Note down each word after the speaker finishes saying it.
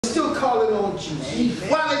calling on Jesus.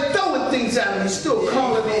 While they're throwing things at him, he's still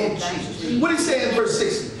calling on Jesus. What did he say in verse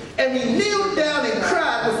 60? And he kneeled down and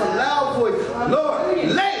cried with a loud voice, Lord,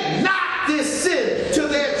 lay not this sin to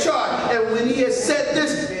their charge. And when he had said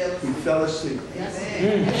this, he fell asleep.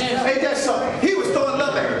 Ain't that something? He was throwing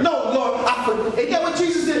love at her. No, Lord, ain't that what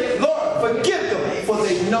Jesus did? Lord, forgive them, for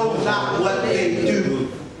they know not what they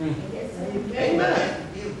do. Amen.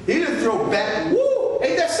 He didn't throw back. Woo!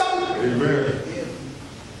 Ain't that something? Amen.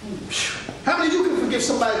 How many of you can forgive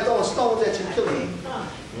somebody throwing stones at you and killing them?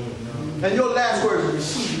 And your last words are,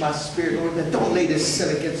 receive my spirit, Lord, that don't lay this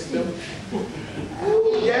sin against them.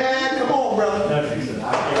 Ooh, yeah, come on, brother.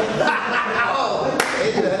 Oh,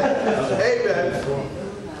 amen.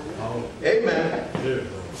 Amen. Amen.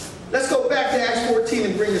 Let's go back to Acts 14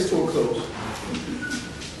 and bring this to a close.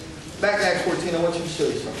 Back to Acts 14, I want you to show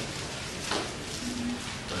you something.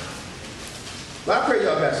 Well, I pray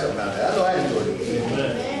y'all got something out of that. I know I enjoyed it.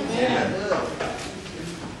 Amen. Amen.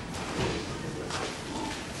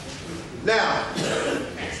 Now,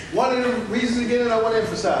 one of the reasons again, and I want to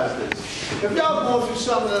emphasize this. If y'all going through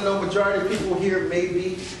something, I know majority of people here,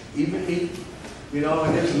 maybe, even me, you know,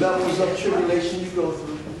 and there's levels of tribulation you go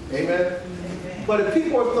through. Amen. But if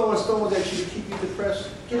people are throwing stones at you to keep you depressed,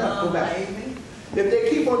 get up, go back. If they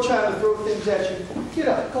keep on trying to throw things at you, get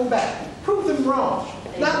up, go back. Prove them wrong.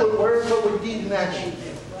 Not with words, but with deed and action.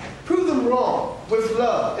 Prove them wrong with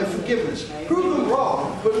love and forgiveness. Prove them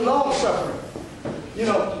wrong with long suffering. You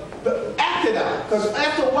know, but act it out. Because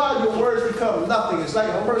after a while, your words become nothing. It's like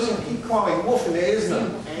a person keep calling wolf and there is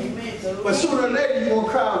none. But sooner or later, you're going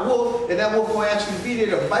to cry wolf, and that wolf going to actually be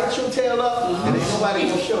there to bite your tail up, and ain't nobody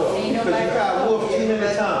going to show up. Because you cried wolf 2 minutes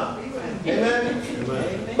at a time. Amen?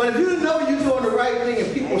 Amen? But if you know you're doing the right thing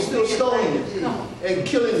and people are still stoning you and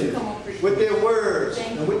killing you with their words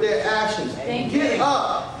and with their actions, get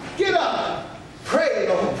up. Get up. Pray.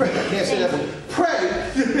 Oh, pray. I can't say that. Pray.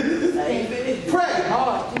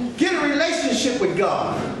 Pray. Get a relationship with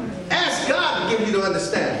God. Ask God to give you the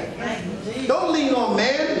understanding. Don't lean on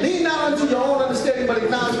man. Lean not unto your own understanding, but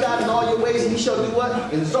acknowledge God in all your ways, and he shall do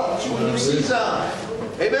what? Exalt you in due season.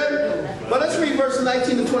 Amen? But let's read verses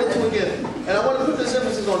 19 to 22 again. And I want to put this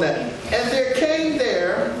emphasis on that. And there came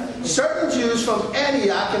there certain Jews from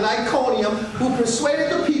Antioch and Iconium who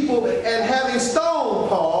persuaded the people, and having stoned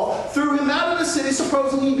Paul, threw him out of the city,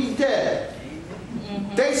 supposing he be dead.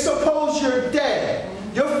 They suppose you're dead.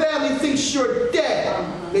 Your family thinks you're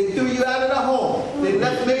dead. They threw you out of the home. They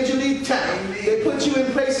made you leave town. They put you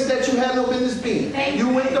in places that you had no business being. You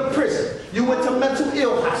went to prison. You went to mental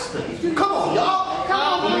ill hospital. Come on, y'all. Come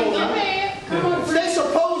on, bring your hand. Come on. They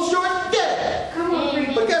suppose you're dead. Come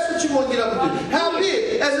on, but guess what you want to get up and do?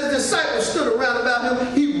 Howbeit, as his disciples stood around about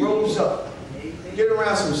him, he rose up. Get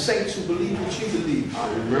around some saints who believe what you believe.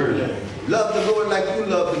 Love the Lord like you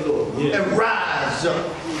love the Lord. And rise up.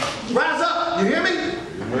 Rise up. You hear me?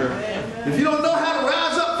 If you don't know how to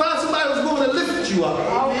rise up, find somebody who's going to lift you up.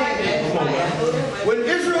 When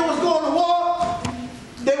Israel was going to war,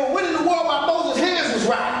 they were winning the war while Moses' hands was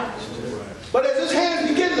rising. But as his hands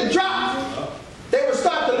began to drop, they would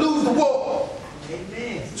start to lose the war.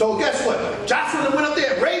 So guess what? Joshua went up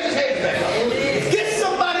there and raised his hands back up. Get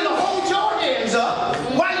somebody to hold your hands up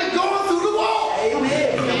while you're going through the war.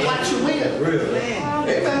 And watch you win.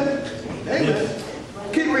 Amen. Amen.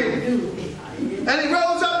 Keep reading. And he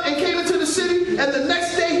rose up and came into the city, and the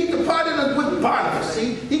next day he departed with Barnabas.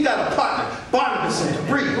 See, he got a partner. Barnabas and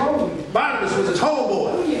Bree. Barnabas was his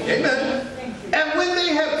homeboy. Amen. And when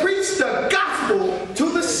they had preached the gospel to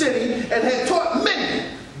the city and had taught many,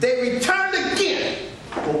 they returned again.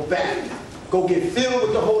 Go back. Go get filled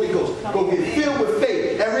with the Holy Ghost. Go get filled with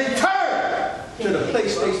faith. And return to the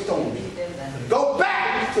place they stoned you. Go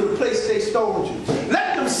back to the place they stoned you.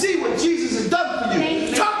 Let them see what Jesus has done for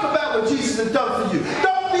you. Talk about what Jesus has done for you.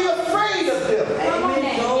 Don't be afraid of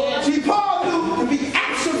them. See, Paul knew to be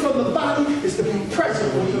absent from the body is to be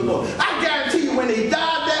present with the Lord. I guarantee you when he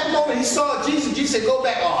died that moment, he saw Jesus. Jesus said, go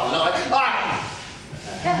back. Oh, Lord. All right.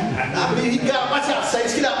 I mean, he got, watch out,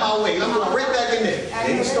 saints. Get out my way. I'm going right back in there.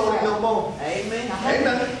 They ain't stoning no more. Amen.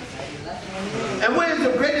 Amen. And what is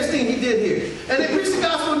the greatest thing he did here? And they preached the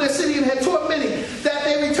gospel in their city and had taught many, that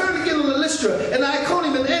they returned again to Lystra and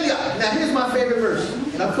Iconium and Antioch. Now here's my favorite verse.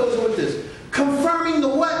 And I'm closing with this. Confirming the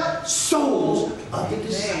what? Souls of the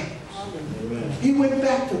disciples. He went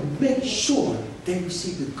back to make sure they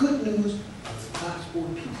received the good news of the gospel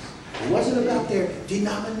of peace. It wasn't about their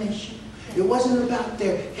denomination. It wasn't about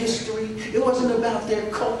their history. It wasn't about their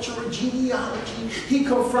culture or genealogy. He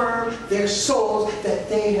confirmed their souls that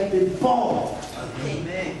they have been born.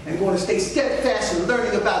 Amen. And going to stay steadfast in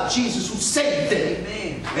learning about Jesus who saved them.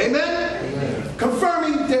 Amen. Amen. Amen.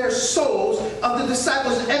 Confirming their souls of the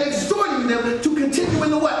disciples and exhorting them to continue in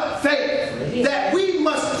the what? Faith. That we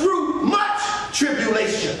must through much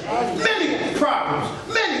tribulation, many problems,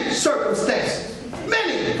 many circumstances,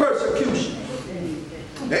 many persecutions.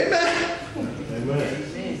 Amen.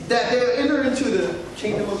 Amen. That they'll enter into the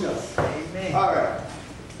kingdom of God. Amen. All right.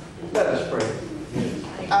 Let us pray.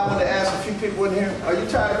 I want to ask a few people in here, are you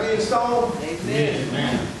tired of being stoned?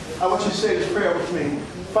 Amen. I want you to say this prayer with me.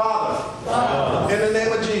 Father, in the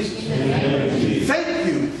name of Jesus, thank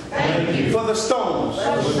you for the stones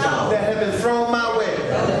that have been thrown my way.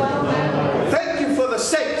 Thank you for the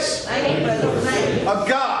saints of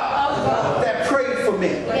God that prayed for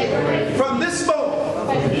me. From this moment,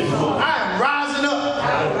 I am rising up,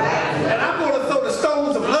 and I'm going to throw the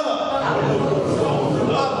stones of love,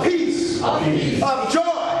 of peace, of joy,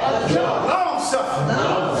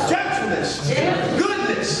 long-suffering, gentleness,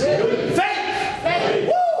 goodness, faith,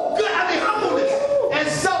 humbleness, and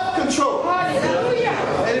self-control.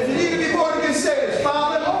 And if you need to be born again, say this.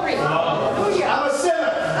 Father, I'm a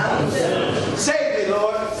sinner. Save me,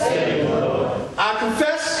 Lord. I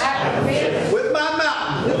confess with my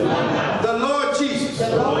mouth the Lord Jesus,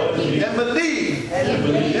 and believe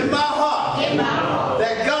in my heart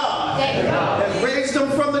that God has raised him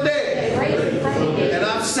from the dead, and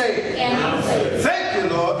I'm saved.